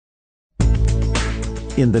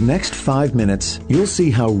In the next 5 minutes, you'll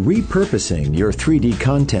see how repurposing your 3D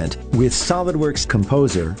content with SolidWorks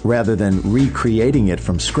Composer rather than recreating it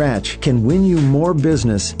from scratch can win you more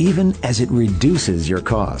business even as it reduces your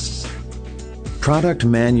costs. Product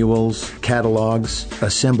manuals, catalogs,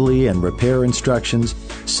 assembly and repair instructions,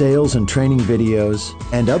 sales and training videos,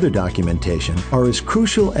 and other documentation are as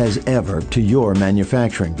crucial as ever to your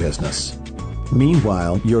manufacturing business.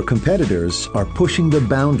 Meanwhile, your competitors are pushing the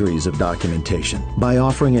boundaries of documentation by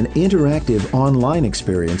offering an interactive online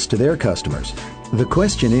experience to their customers. The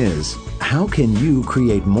question is, how can you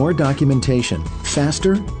create more documentation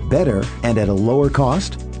faster, better, and at a lower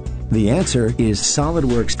cost? The answer is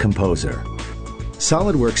SolidWorks Composer.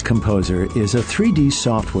 SolidWorks Composer is a 3D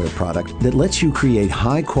software product that lets you create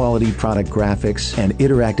high-quality product graphics and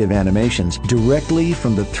interactive animations directly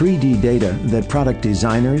from the 3D data that product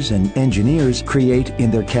designers and engineers create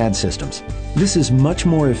in their CAD systems. This is much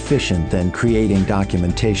more efficient than creating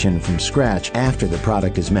documentation from scratch after the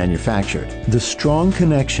product is manufactured. The strong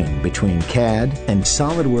connection between CAD and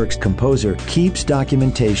SolidWorks Composer keeps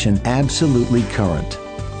documentation absolutely current.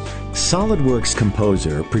 SolidWorks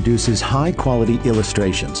Composer produces high-quality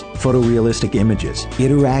illustrations, photorealistic images,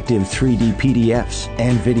 interactive 3D PDFs,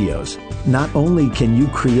 and videos. Not only can you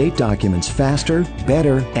create documents faster,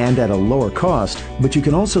 better, and at a lower cost, but you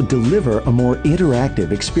can also deliver a more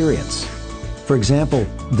interactive experience. For example,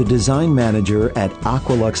 the design manager at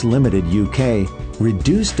Aqualux Limited UK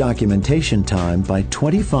reduced documentation time by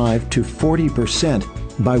 25 to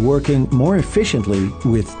 40% by working more efficiently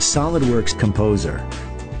with SolidWorks Composer.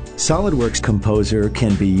 SolidWorks Composer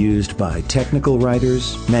can be used by technical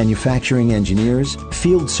writers, manufacturing engineers,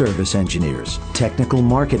 field service engineers, technical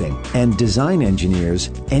marketing, and design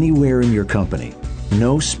engineers anywhere in your company.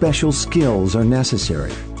 No special skills are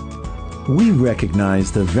necessary. We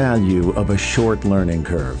recognize the value of a short learning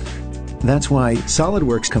curve. That's why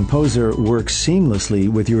SolidWorks Composer works seamlessly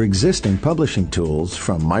with your existing publishing tools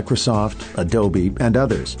from Microsoft, Adobe, and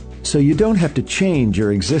others. So you don't have to change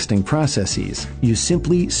your existing processes. You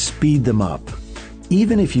simply speed them up.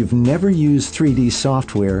 Even if you've never used 3D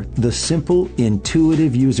software, the simple,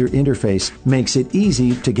 intuitive user interface makes it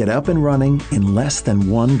easy to get up and running in less than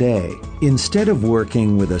 1 day. Instead of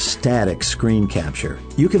working with a static screen capture,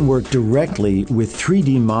 you can work directly with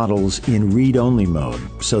 3D models in read-only mode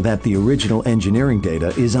so that the original engineering data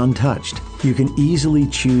is untouched. You can easily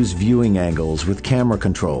choose viewing angles with camera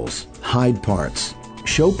controls, hide parts,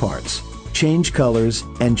 show parts, change colors,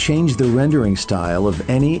 and change the rendering style of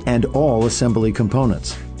any and all assembly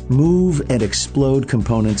components. Move and explode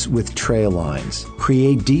components with trail lines,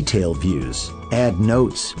 create detail views, add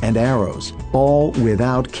notes and arrows, all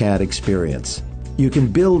without CAD experience. You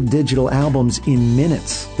can build digital albums in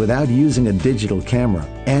minutes without using a digital camera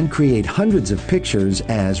and create hundreds of pictures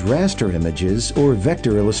as raster images or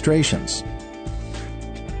vector illustrations.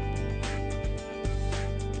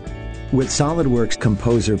 With SolidWorks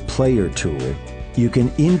Composer Player tool, you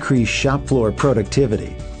can increase shop floor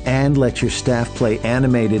productivity and let your staff play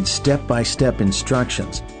animated step-by-step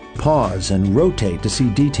instructions, pause and rotate to see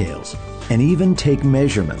details, and even take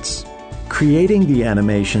measurements. Creating the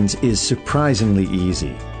animations is surprisingly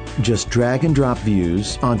easy. Just drag and drop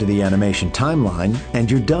views onto the animation timeline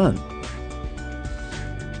and you're done.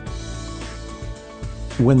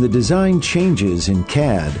 When the design changes in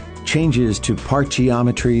CAD, changes to part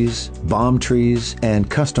geometries, BOM trees, and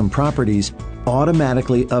custom properties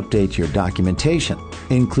automatically update your documentation,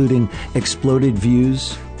 including exploded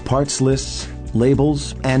views, parts lists,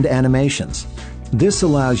 labels, and animations. This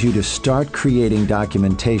allows you to start creating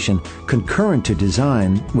documentation concurrent to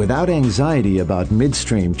design without anxiety about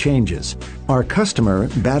midstream changes. Our customer,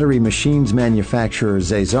 battery machines manufacturer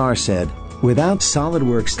Cesar, said, "Without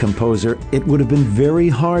SolidWorks Composer, it would have been very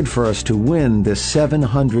hard for us to win this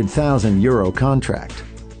 €700,000 contract."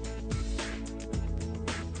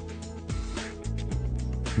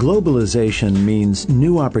 Globalization means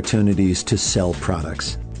new opportunities to sell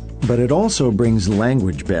products, but it also brings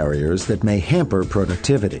language barriers that may hamper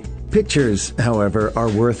productivity. Pictures, however, are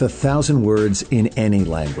worth 1,000 words in any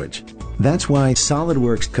language. That's why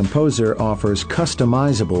SolidWorks Composer offers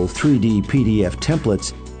customizable 3D PDF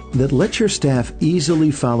templates that let your staff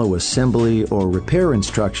easily follow assembly or repair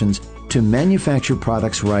instructions to manufacture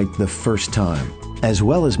products right the first time, as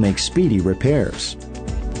well as make speedy repairs.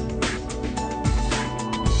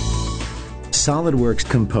 SolidWorks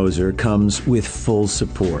Composer comes with full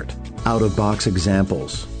support, out-of-box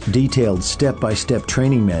examples, detailed step-by-step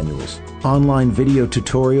training manuals, online video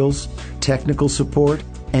tutorials, technical support,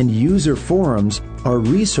 and user forums are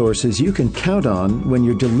resources you can count on when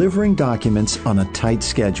you're delivering documents on a tight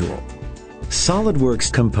schedule.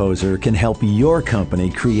 SolidWorks Composer can help your company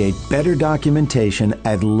create better documentation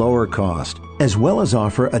at lower cost, as well as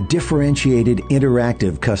offer a differentiated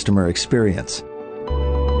interactive customer experience.